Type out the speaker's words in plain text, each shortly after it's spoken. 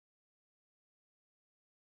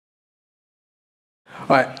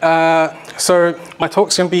Right, so my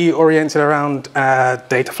talk's going to be oriented around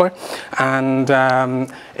Dataflow,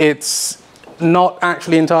 and it's not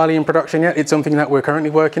actually entirely in production yet. It's something that we're currently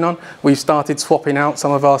working on. We've started swapping out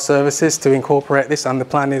some of our services to incorporate this, and the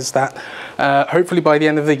plan is that hopefully by the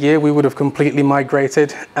end of the year we would have completely migrated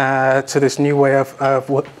to this new way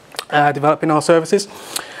of developing our services.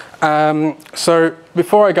 So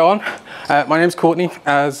before I go on, my name's Courtney,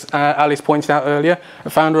 as Alice pointed out earlier,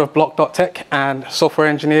 founder of Block.tech and software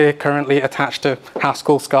engineer currently attached to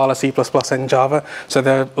Haskell, Scala, C++, and Java. So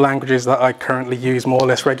they're languages that I currently use more or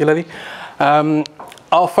less regularly.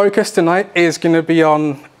 Our focus tonight is going to be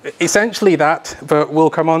on essentially that, but we'll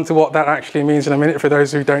come on to what that actually means in a minute for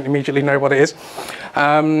those who don't immediately know what it is.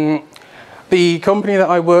 The company that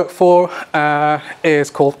I work for is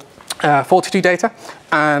called FortyTwo Data,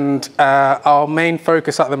 and our main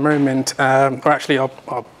focus at the moment, or actually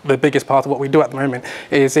the biggest part of what we do at the moment,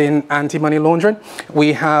 is in anti-money laundering.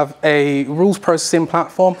 We have a rules processing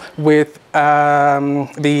platform with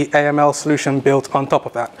the AML solution built on top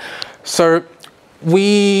of that. So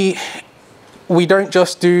we don't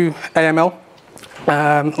just do AML.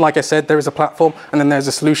 Like I said, there is a platform and then there's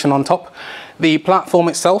a solution on top. The platform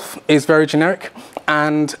itself is very generic,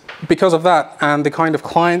 and because of that and the kind of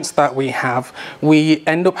clients that we have, we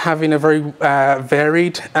end up having a very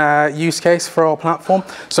varied use case for our platform.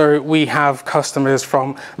 So we have customers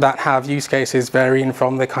that have use cases varying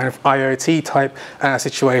from the kind of IoT type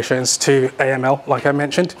situations to AML, like I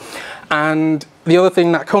mentioned. And the other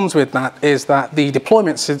thing that comes with that is that the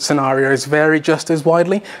deployment scenarios vary just as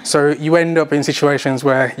widely. So you end up in situations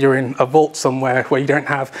where you're in a vault somewhere where you don't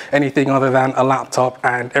have anything other than a laptop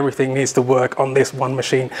and everything needs to work on this one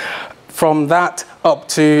machine. From that up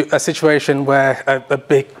to a situation where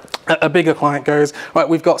a bigger client goes, right,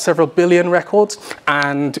 we've got several billion records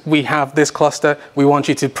and we have this cluster, we want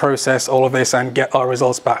you to process all of this and get our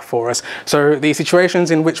results back for us. So the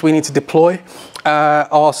situations in which we need to deploy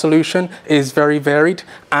our solution is very varied,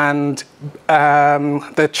 and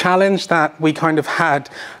the challenge that we kind of had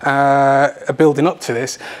building up to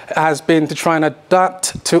this has been to try and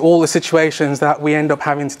adapt to all the situations that we end up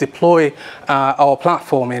having to deploy our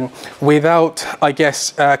platform in without, I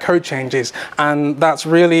guess, code changes. And that's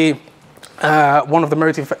really one of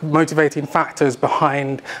the motivating factors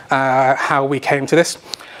behind how we came to this.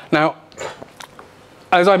 Now,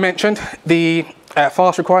 as I mentioned, the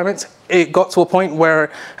fast requirements, it got to a point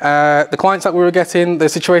where the clients that we were getting, the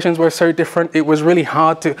situations were so different, it was really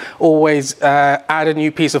hard to always add a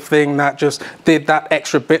new piece of thing that just did that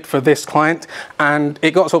extra bit for this client. And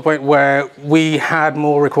it got to a point where we had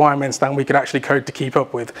more requirements than we could actually code to keep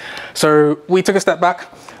up with. So we took a step back,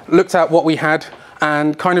 looked at what we had,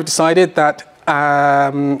 and kind of decided that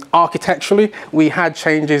architecturally, we had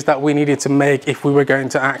changes that we needed to make if we were going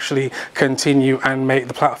to actually continue and make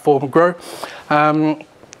the platform grow.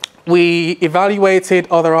 We evaluated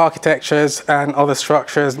other architectures and other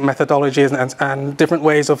structures, methodologies, and different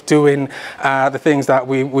ways of doing the things that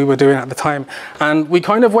we were doing at the time. And we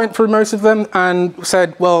kind of went through most of them and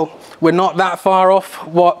said, well, we're not that far off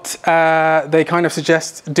what they kind of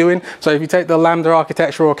suggest doing. So if you take the Lambda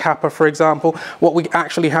architecture or Kappa, for example, what we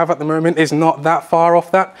actually have at the moment is not that far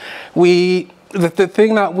off that. The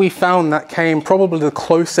thing that we found that came probably the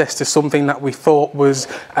closest to something that we thought was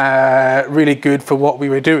really good for what we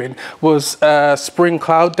were doing was Spring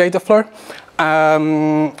Cloud Dataflow.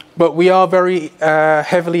 But we are very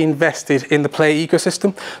heavily invested in the Play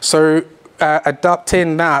ecosystem. So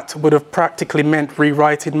adapting that would have practically meant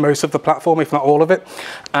rewriting most of the platform, if not all of it.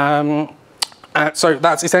 So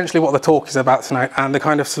that's essentially what the talk is about tonight, and the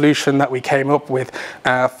kind of solution that we came up with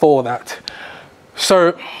for that.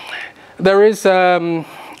 So there is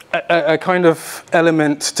a kind of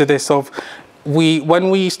element to this of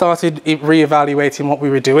when we started reevaluating what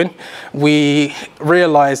we were doing, we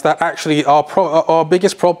realized that actually our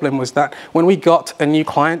biggest problem was that when we got a new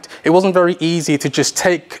client, it wasn't very easy to just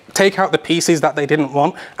take out the pieces that they didn't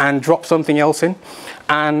want and drop something else in.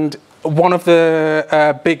 And one of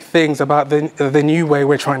the big things about the new way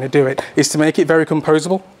we're trying to do it is to make it very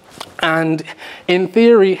composable. And in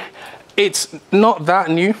theory, it's not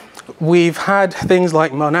that new. We've had things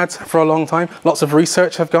like monads for a long time. Lots of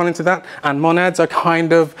research have gone into that, and monads are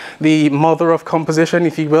kind of the mother of composition,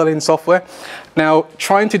 if you will, in software. Now,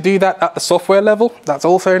 trying to do that at the software level, that's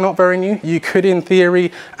also not very new. You could, in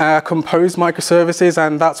theory, compose microservices,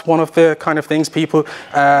 and that's one of the kind of things people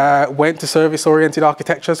went to service-oriented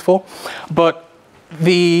architectures for. But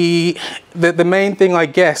the main thing, I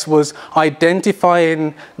guess, was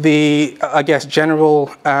identifying the, I guess,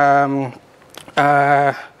 general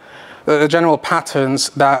the general patterns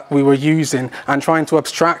that we were using and trying to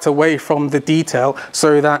abstract away from the detail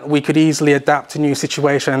so that we could easily adapt to new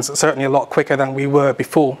situations, certainly a lot quicker than we were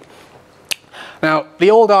before. Now, the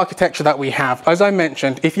old architecture that we have, as I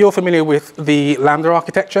mentioned, if you're familiar with the Lambda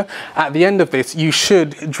architecture, at the end of this, you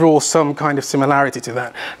should draw some kind of similarity to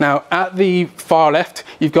that. Now, at the far left,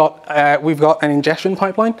 we've got an ingestion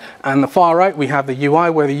pipeline, and the far right, we have the UI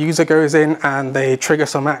where the user goes in and they trigger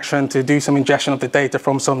some action to do some ingestion of the data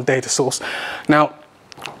from some data source. Now,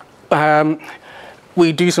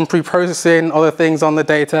 we do some pre-processing, other things on the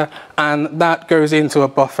data, and that goes into a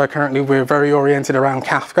buffer. Currently, we're very oriented around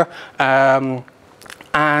Kafka.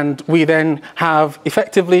 And we then have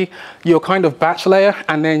effectively your kind of batch layer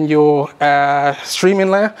and then your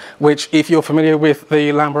streaming layer, which if you're familiar with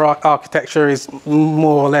the Lambda architecture is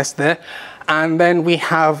more or less there. And then we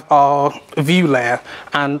have our view layer.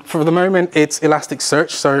 And for the moment, it's Elasticsearch.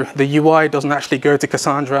 So the UI doesn't actually go to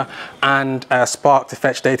Cassandra and Spark to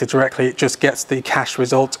fetch data directly. It just gets the cache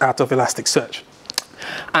results out of Elasticsearch.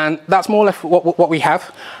 And that's more or less what we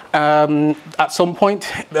have. At some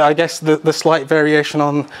point, I guess the slight variation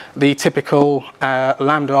on the typical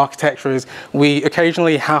Lambda architecture is we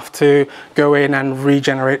occasionally have to go in and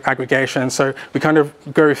regenerate aggregation. So we kind of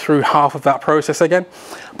go through half of that process again.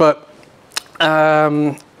 But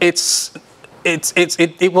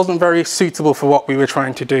it wasn't very suitable for what we were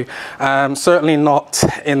trying to do. Certainly not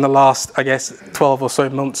in the last, I guess, 12 or so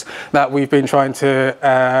months that we've been trying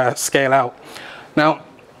to scale out. Now,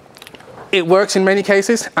 it works in many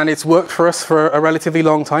cases, and it's worked for us for a relatively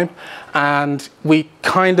long time. And we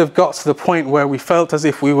kind of got to the point where we felt as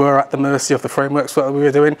if we were at the mercy of the frameworks that we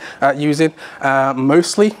were using.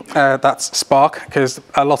 Mostly, that's Spark, because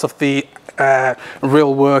a lot of the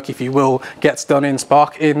real work, if you will, gets done in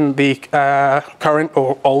Spark in the current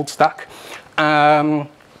or old stack.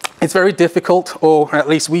 It's very difficult, or at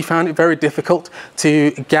least we found it very difficult,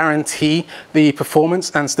 to guarantee the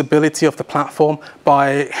performance and stability of the platform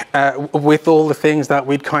by with all the things that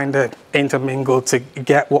we'd kind of intermingled to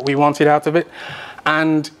get what we wanted out of it.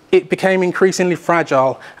 And it became increasingly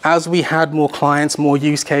fragile as we had more clients, more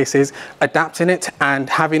use cases, adapting it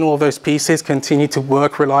and having all those pieces continue to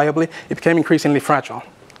work reliably. It became increasingly fragile.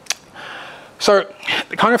 So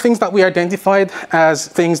the kind of things that we identified as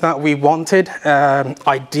things that we wanted,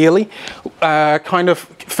 ideally, kind of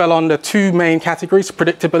fell under two main categories,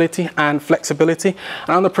 predictability and flexibility.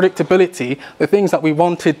 And on the predictability, the things that we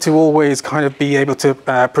wanted to always kind of be able to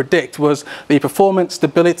predict was the performance,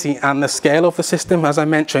 stability, and the scale of the system. As I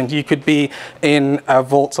mentioned, you could be in a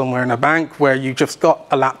vault somewhere in a bank where you just got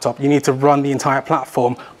a laptop. You need to run the entire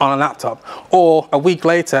platform on a laptop. Or a week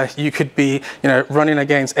later, you could be running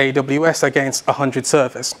against AWS against 100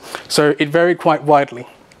 servers. So it varied quite widely.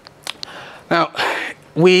 Now,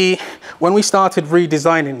 when we started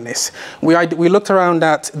redesigning this, we looked around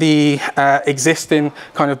at the existing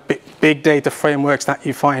kind of big data frameworks that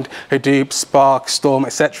you find, Hadoop, Spark, Storm,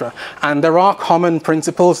 etc. And there are common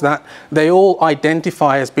principles that they all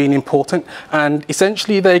identify as being important, and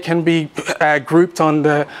essentially they can be grouped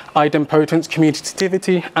under idempotence,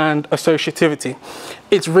 commutativity, and associativity.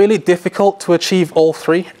 It's really difficult to achieve all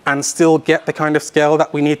three and still get the kind of scale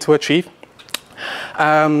that we need to achieve.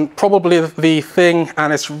 Probably the thing,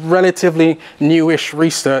 and it's relatively newish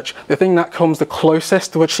research, the thing that comes the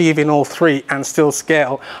closest to achieving all three and still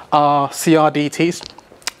scale are CRDTs.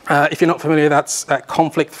 If you're not familiar, that's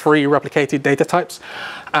conflict-free replicated data types.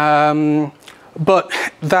 But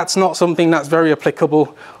that's not something that's very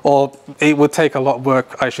applicable, or it would take a lot of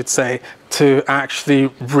work, I should say, to actually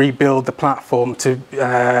rebuild the platform to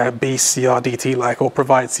be CRDT-like or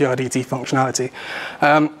provide CRDT functionality.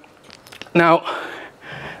 Now,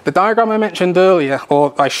 the diagram I mentioned earlier,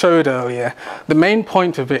 or I showed earlier, the main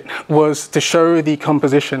point of it was to show the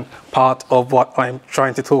composition part of what I'm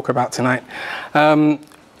trying to talk about tonight.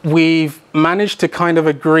 We've managed to kind of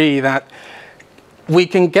agree that we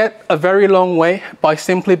can get a very long way by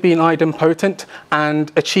simply being idempotent and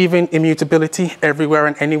achieving immutability everywhere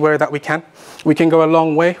and anywhere that we can. We can go a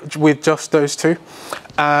long way with just those two.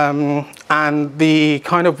 And the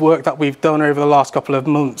kind of work that we've done over the last couple of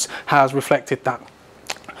months has reflected that.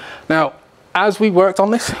 Now, as we worked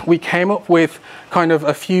on this, we came up with kind of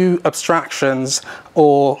a few abstractions,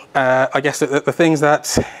 or I guess the things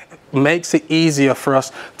that makes it easier for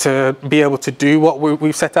us to be able to do what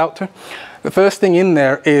we've set out to. The first thing in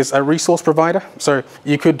there is a resource provider. So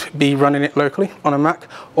you could be running it locally on a Mac,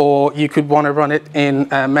 or you could want to run it in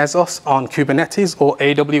Mesos on Kubernetes or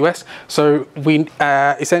AWS. So we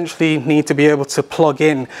essentially need to be able to plug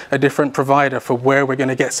in a different provider for where we're going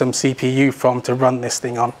to get some CPU from to run this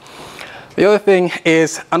thing on. The other thing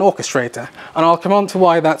is an orchestrator, and I'll come on to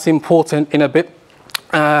why that's important in a bit.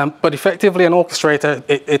 But effectively, an orchestrator,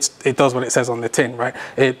 it does what it says on the tin, right?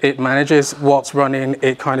 It manages what's running,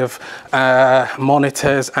 it kind of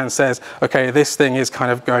monitors and says, okay, this thing is kind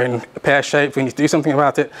of going pear-shaped, we need to do something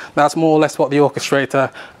about it. That's more or less what the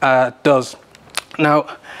orchestrator does.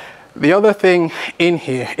 Now, the other thing in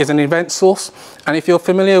here is an event source. And if you're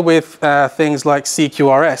familiar with things like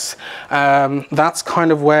CQRS, that's kind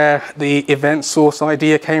of where the event source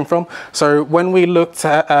idea came from. So when we looked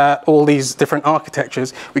at all these different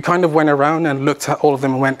architectures, we kind of went around and looked at all of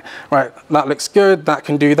them and went, right, that looks good, that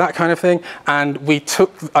can do that kind of thing. And we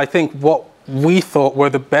took, I think, what we thought were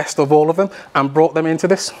the best of all of them and brought them into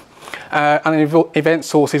this. And an event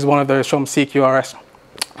source is one of those from CQRS,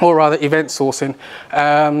 or rather event sourcing.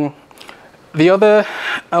 The other,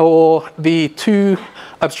 or the two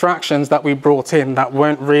abstractions that we brought in that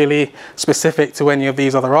weren't really specific to any of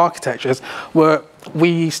these other architectures were,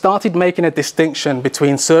 we started making a distinction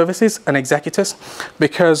between services and executors,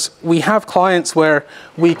 because we have clients where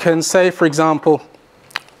we can say, for example,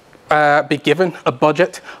 be given a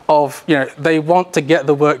budget of, they want to get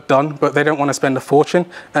the work done, but they don't want to spend a fortune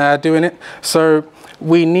doing it. So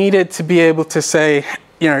we needed to be able to say,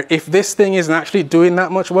 if this thing isn't actually doing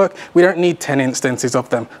that much work, we don't need 10 instances of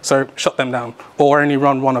them, so shut them down, or only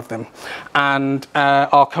run one of them. And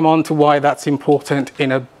I'll come on to why that's important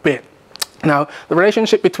in a bit. Now, the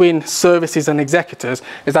relationship between services and executors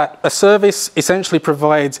is that a service essentially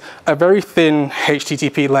provides a very thin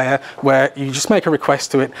HTTP layer where you just make a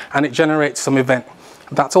request to it and it generates some event.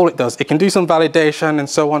 That's all it does. It can do some validation and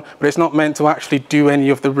so on, but it's not meant to actually do any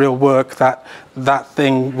of the real work that that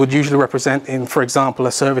thing would usually represent in, for example,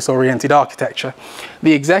 a service-oriented architecture.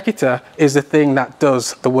 The executor is the thing that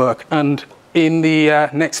does the work. And in the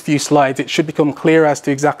next few slides, it should become clear as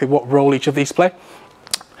to exactly what role each of these play.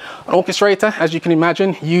 An orchestrator, as you can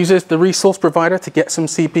imagine, uses the resource provider to get some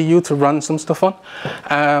CPU to run some stuff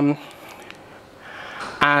on.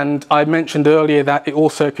 And I mentioned earlier that it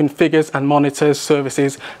also configures and monitors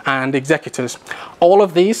services and executors. All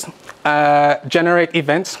of these generate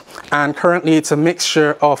events, and currently it's a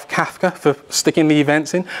mixture of Kafka for sticking the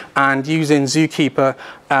events in and using Zookeeper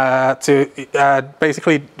to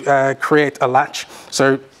basically create a latch.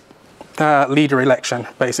 So leader election,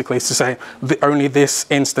 basically, is to say only this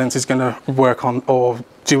instance is going to work on or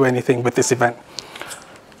do anything with this event.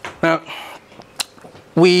 Now,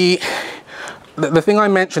 the thing I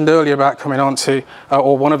mentioned earlier about coming on to,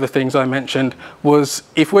 or one of the things I mentioned, was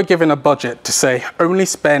if we're given a budget to say only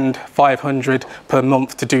spend 500 per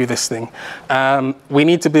month to do this thing, we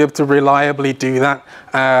need to be able to reliably do that,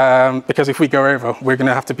 because if we go over, we're going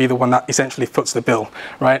to have to be the one that essentially foots the bill,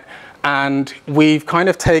 right? And we've kind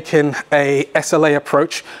of taken a SLA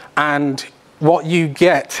approach, and what you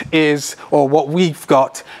get is, or what we've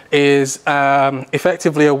got is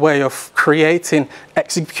effectively a way of creating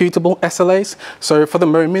executable SLAs. So for the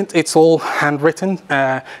moment, it's all handwritten.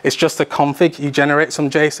 It's just a config. You generate some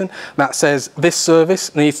JSON that says this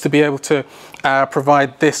service needs to be able to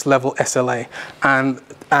provide this level SLA. And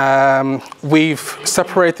we've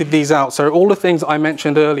separated these out. So all the things I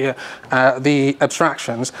mentioned earlier, the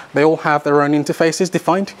abstractions, they all have their own interfaces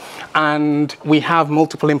defined, and we have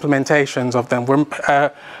multiple implementations of them.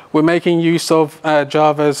 We're making use of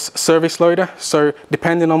Java's service loader. So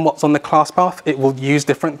depending on what's on the class path, it will use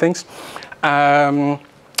different things.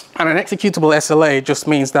 And an executable SLA just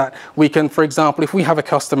means that we can, for example, if we have a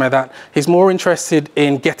customer that is more interested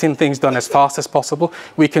in getting things done as fast as possible,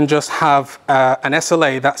 we can just have an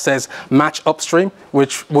SLA that says match upstream,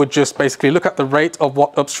 which would just basically look at the rate of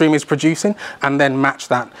what upstream is producing and then match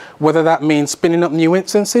that. Whether that means spinning up new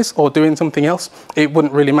instances or doing something else, it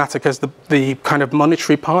wouldn't really matter, because the kind of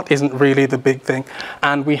monetary part isn't really the big thing.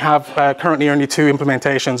 And we have currently only 2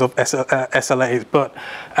 implementations of SLAs, but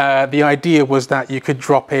the idea was that you could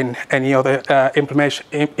drop in any other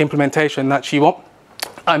implementation that you want.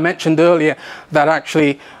 I mentioned earlier that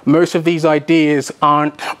actually most of these ideas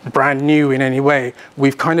aren't brand new in any way.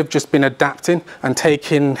 We've kind of just been adapting and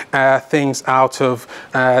taking things out of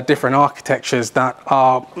different architectures that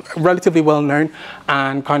are relatively well known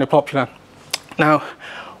and kind of popular. Now,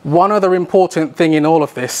 one other important thing in all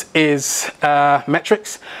of this is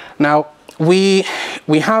metrics. Now, we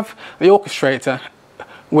have the orchestrator,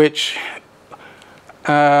 which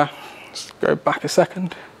let's go back a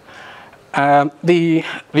second. The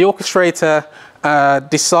orchestrator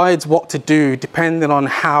decides what to do depending on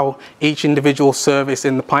how each individual service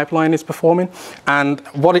in the pipeline is performing, and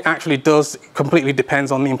what it actually does completely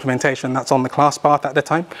depends on the implementation that's on the class path at the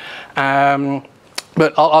time.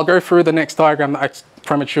 But I'll go through the next diagram that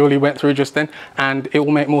prematurely went through just then, and it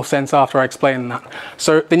will make more sense after I explain that.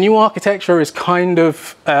 So the new architecture is kind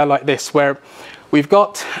of like this, where we've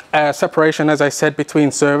got separation, as I said,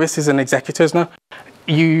 between services and executors now.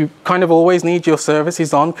 You kind of always need your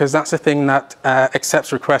services on, because that's the thing that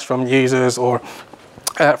accepts requests from users or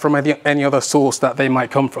from any other source that they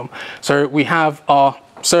might come from. So we have our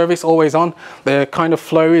service always on. The kind of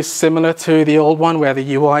flow is similar to the old one, where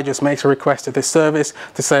the UI just makes a request to this service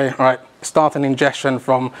to say, all right, start an ingestion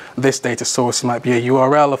from this data source. It might be a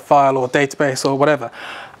URL, a file, or database, or whatever.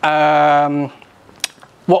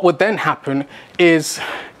 What would then happen is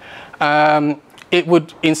it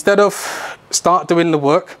would, instead of start doing the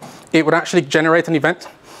work, it would actually generate an event.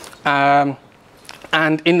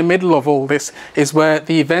 And in the middle of all this is where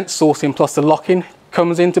the event sourcing plus the lock-in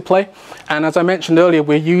comes into play. And as I mentioned earlier,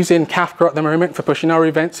 we're using Kafka at the moment for pushing our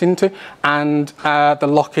events into, and the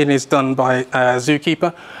lock-in is done by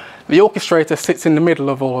Zookeeper. The orchestrator sits in the middle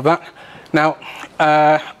of all of that. Now,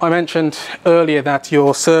 I mentioned earlier that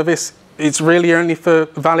your service, it's really only for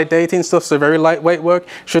validating stuff, so very lightweight work.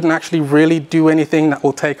 Shouldn't actually really do anything that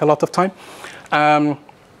will take a lot of time.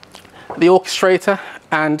 The orchestrator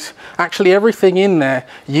and actually everything in there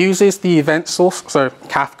uses the event source, so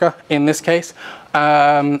Kafka in this case.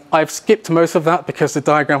 I've skipped most of that because the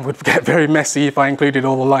diagram would get very messy if I included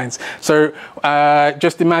all the lines. So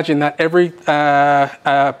just imagine that every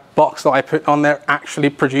box that I put on there actually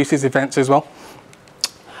produces events as well.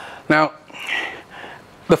 Now,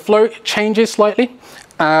 the flow changes slightly.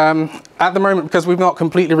 At the moment, because we've not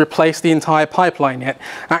completely replaced the entire pipeline yet,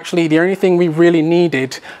 actually the only thing we really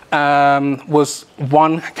needed was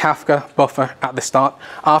one Kafka buffer at the start,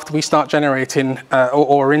 after we start generating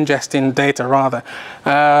or ingesting data rather.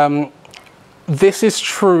 This is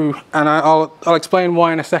true, and I'll explain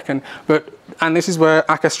why in a second, and this is where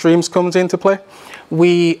Akka Streams comes into play.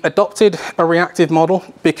 We adopted a reactive model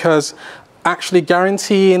because actually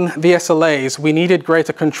guaranteeing the SLAs, we needed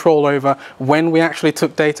greater control over when we actually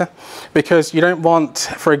took data, because you don't want,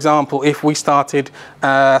 for example, if we started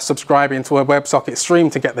subscribing to a WebSocket stream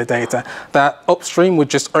to get the data, that upstream would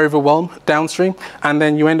just overwhelm downstream, and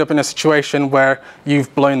then you end up in a situation where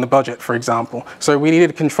you've blown the budget, for example. So we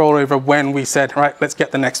needed control over when we said, right, let's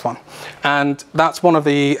get the next one. And that's one of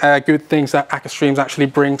the good things that Akka Streams actually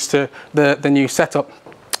brings to the new setup.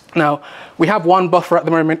 Now, we have one buffer at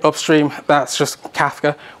the moment upstream, that's just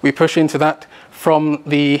Kafka. We push into that from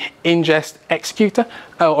the ingest executor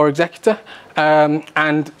or executor.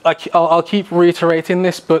 And I'll keep reiterating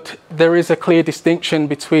this, but there is a clear distinction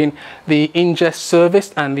between the ingest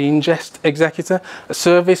service and the ingest executor. A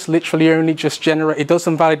service literally only just it does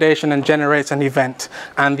some validation and generates an event.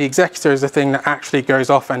 And the executor is the thing that actually goes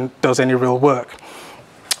off and does any real work.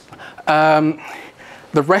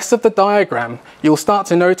 The rest of the diagram, you'll start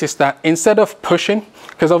to notice that instead of pushing,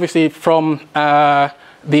 because obviously from the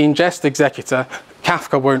ingest executor,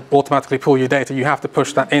 Kafka won't automatically pull your data, you have to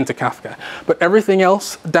push that into Kafka. But everything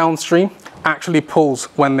else downstream actually pulls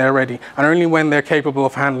when they're ready, and only when they're capable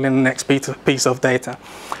of handling the next piece of data.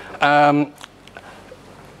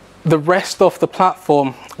 The rest of the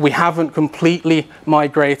platform, we haven't completely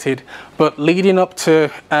migrated, but leading up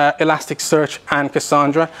to Elasticsearch and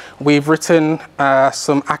Cassandra, we've written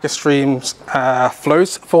some Akka Streams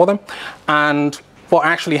flows for them. And what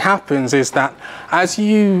actually happens is that as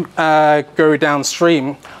you go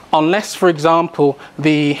downstream, unless, for example,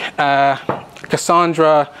 the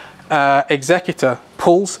Cassandra executor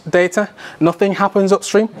pulls data, nothing happens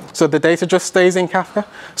upstream, so the data just stays in Kafka.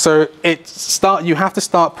 So you have to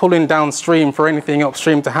start pulling downstream for anything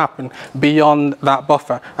upstream to happen beyond that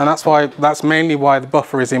buffer, and that's mainly why the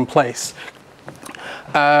buffer is in place.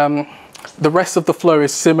 The rest of the flow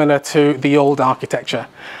is similar to the old architecture.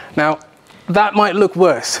 Now, that might look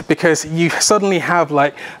worse because you suddenly have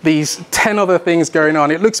like these 10 other things going on.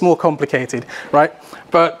 It looks more complicated, right?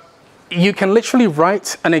 But you can literally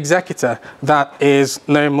write an executor that is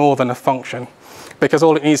no more than a function, because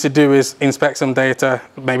all it needs to do is inspect some data,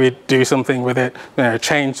 maybe do something with it,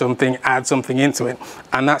 change something, add something into it,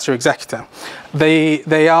 and that's your executor.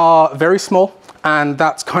 They are very small, and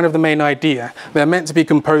that's kind of the main idea. They're meant to be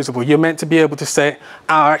composable. You're meant to be able to say,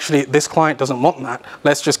 oh, actually, this client doesn't want that.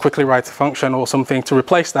 Let's just quickly write a function or something to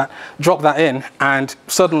replace that, drop that in, and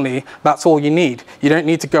suddenly that's all you need. You don't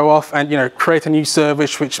need to go off and create a new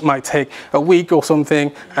service, which might take a week or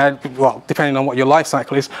something, well, depending on what your life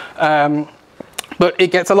cycle is. But it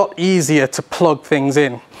gets a lot easier to plug things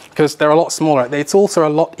in because they're a lot smaller. It's also a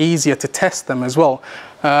lot easier to test them as well.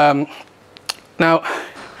 Now,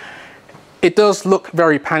 it does look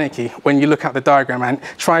very panicky when you look at the diagram and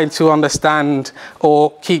trying to understand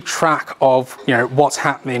or keep track of what's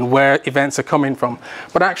happening, where events are coming from.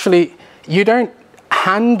 But actually, you don't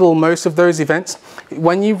handle most of those events.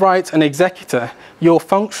 When you write an executor, your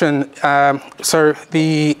function, so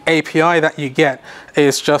the API that you get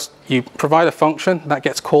is just you provide a function that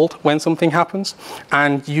gets called when something happens,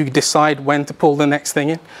 and you decide when to pull the next thing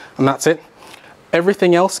in, and that's it.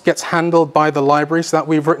 Everything else gets handled by the libraries that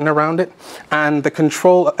we've written around it, and the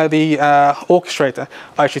orchestrator,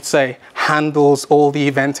 I should say, handles all the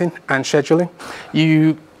eventing and scheduling.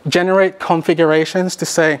 You generate configurations to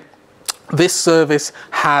say, this service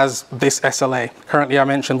has this SLA. Currently, I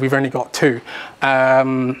mentioned we've only got 2,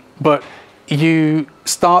 but you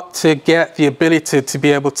start to get the ability to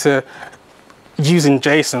be able to, using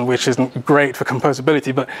JSON, which isn't great for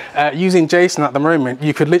composability, but using JSON at the moment,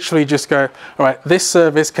 you could literally just go, all right, this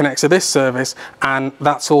service connects to this service, and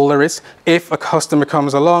that's all there is. If a customer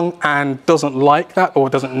comes along and doesn't like that or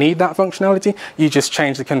doesn't need that functionality, you just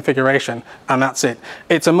change the configuration, and that's it.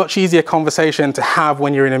 It's a much easier conversation to have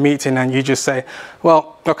when you're in a meeting and you just say,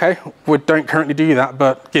 well, okay, we don't currently do that,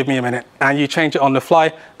 but give me a minute. And you change it on the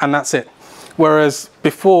fly, and that's it. Whereas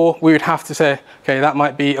before, we would have to say, okay, that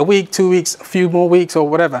might be a week, 2 weeks, a few more weeks, or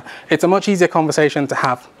whatever. It's a much easier conversation to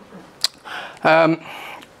have.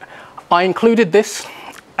 I included this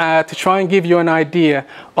to try and give you an idea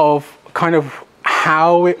of kind of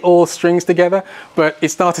how it all strings together, but it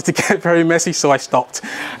started to get very messy, so I stopped.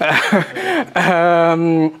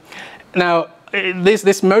 Now,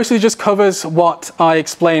 this mostly just covers what I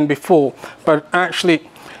explained before, but actually,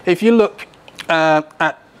 if you look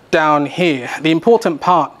at down here, the important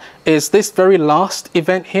part is this very last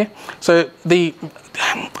event here. So the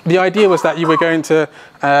idea was that you were going to,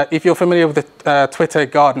 if you're familiar with the Twitter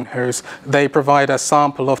garden hose, they provide a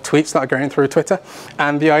sample of tweets that are going through Twitter.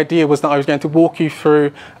 And the idea was that I was going to walk you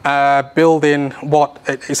through building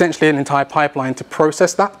essentially an entire pipeline to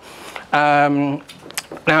process that.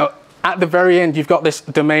 Now, at the very end, you've got this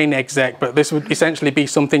domain exec, but this would essentially be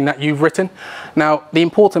something that you've written. Now, the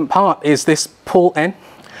important part is this pull n.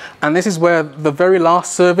 And this is where the very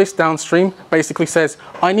last service downstream basically says,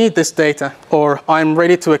 I need this data, or I'm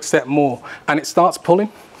ready to accept more. And it starts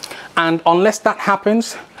pulling. And unless that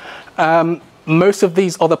happens, most of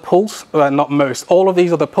these other pulls, not most, all of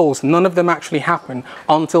these other pulls, none of them actually happen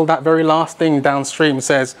until that very last thing downstream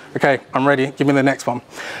says, okay, I'm ready, give me the next one.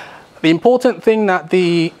 The important thing that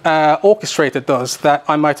the orchestrator does that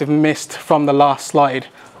I might have missed from the last slide,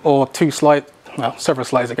 or several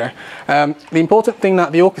slides ago. The important thing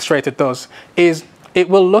that the orchestrator does is it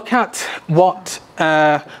will look at what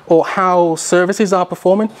or how services are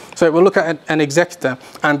performing. So it will look at an executor,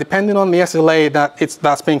 and depending on the SLA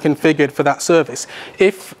that's been configured for that service,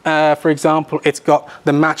 if, for example, it's got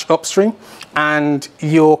the match upstream, and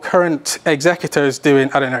your current executor is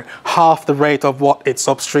doing, I don't know, half the rate of what its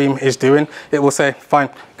upstream is doing, it will say, fine,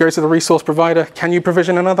 go to the resource provider, can you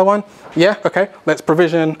provision another one? Yeah, okay, let's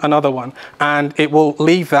provision another one. And it will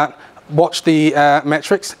leave that, watch the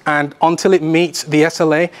metrics, and until it meets the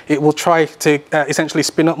SLA, it will try to essentially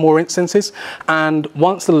spin up more instances. And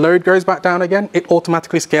once the load goes back down again, it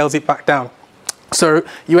automatically scales it back down. So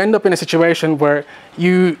you end up in a situation where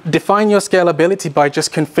you define your scalability by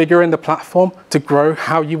just configuring the platform to grow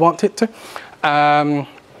how you want it to,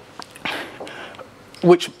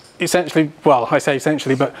 which essentially, well, I say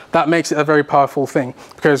essentially, but that makes it a very powerful thing,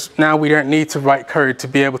 because now we don't need to write code to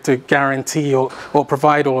be able to guarantee or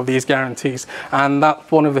provide all of these guarantees. And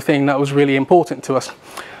that's one of the things that was really important to us.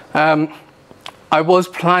 I was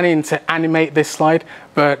planning to animate this slide,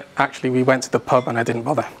 but actually we went to the pub and I didn't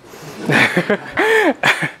bother.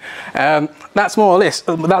 That's more or less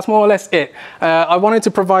it. I wanted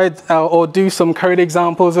to provide or do some code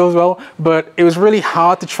examples as well, but it was really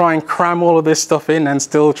hard to try and cram all of this stuff in and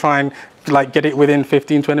still try and get it within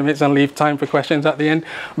 15-20 minutes and leave time for questions at the end.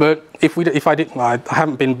 But if I didn't, well, I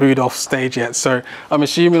haven't been booed off stage yet, so I'm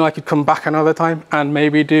assuming I could come back another time and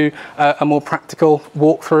maybe do a more practical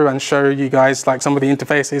walkthrough and show you guys some of the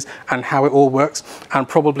interfaces and how it all works, and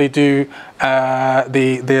probably do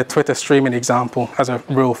the Twitter streaming example as a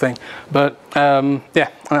real thing. But yeah,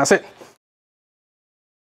 and that's it.